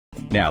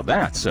Now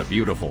that's a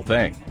beautiful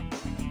thing.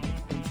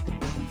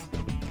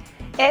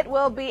 It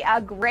will be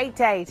a great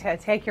day to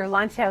take your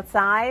lunch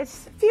outside. A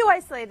few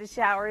isolated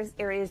showers,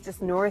 areas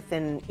just north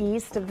and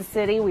east of the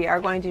city. We are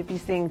going to be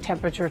seeing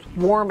temperatures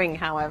warming,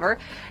 however.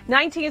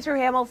 19 through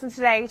Hamilton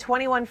today,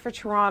 21 for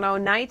Toronto,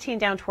 19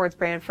 down towards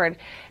Brantford.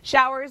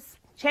 Showers.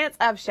 Chance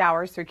of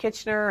showers through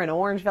Kitchener and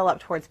Orangeville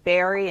up towards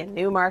Barrie and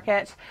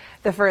Newmarket.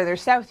 The further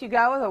south you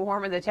go, the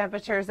warmer the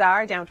temperatures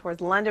are. Down towards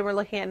London, we're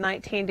looking at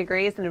 19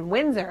 degrees, and in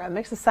Windsor, a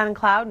mix of sun and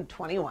cloud and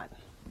 21.